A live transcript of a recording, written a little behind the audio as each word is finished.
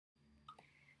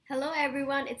Hello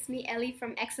everyone, it's me Ellie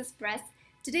from AccessPress.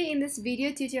 Today in this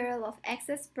video tutorial of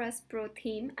AccessPress Pro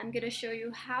theme, I'm going to show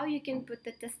you how you can put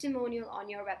the testimonial on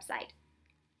your website.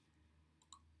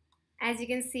 As you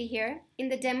can see here, in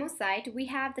the demo site, we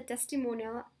have the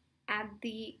testimonial at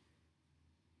the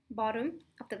bottom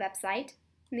of the website,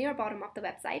 near bottom of the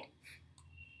website.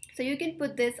 So you can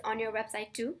put this on your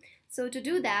website too. So to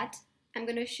do that, I'm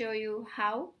going to show you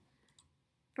how.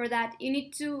 For that, you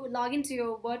need to log into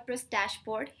your WordPress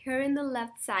dashboard. Here in the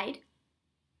left side,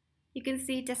 you can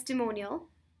see testimonial.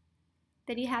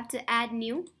 Then you have to add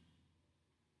new.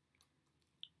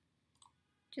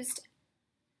 Just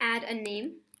add a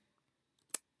name,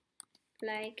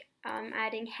 like I'm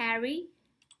adding Harry,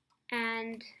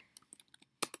 and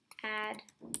add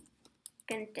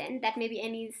content. That may be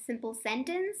any simple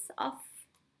sentence of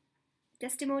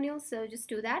testimonial, so just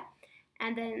do that.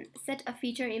 And then set a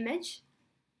feature image.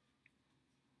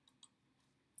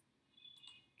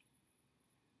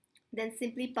 Then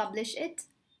simply publish it.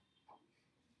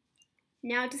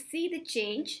 Now to see the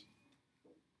change,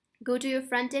 go to your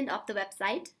front end of the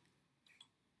website.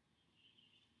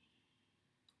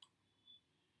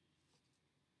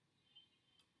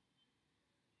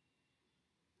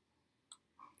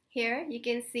 Here you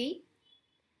can see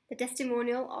the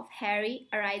testimonial of Harry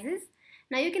arises.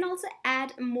 Now you can also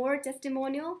add more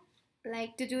testimonial.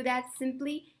 Like to do that,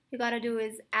 simply you gotta do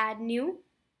is add new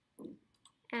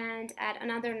and add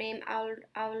another name.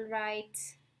 I'll write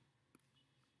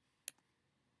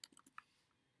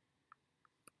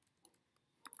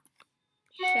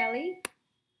Shelly.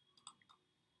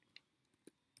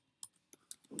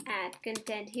 Add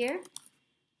content here.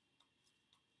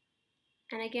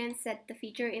 And again, set the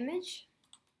feature image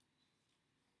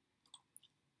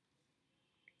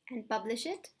and publish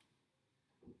it.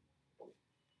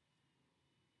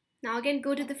 Now again,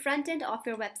 go to the front end of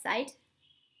your website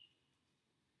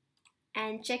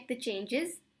and check the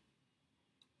changes.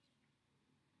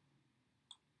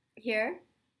 Here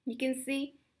you can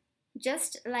see,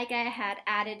 just like I had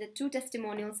added the two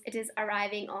testimonials, it is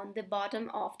arriving on the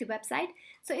bottom of the website.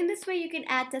 So in this way you can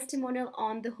add testimonial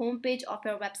on the home page of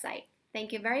your website.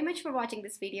 Thank you very much for watching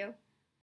this video.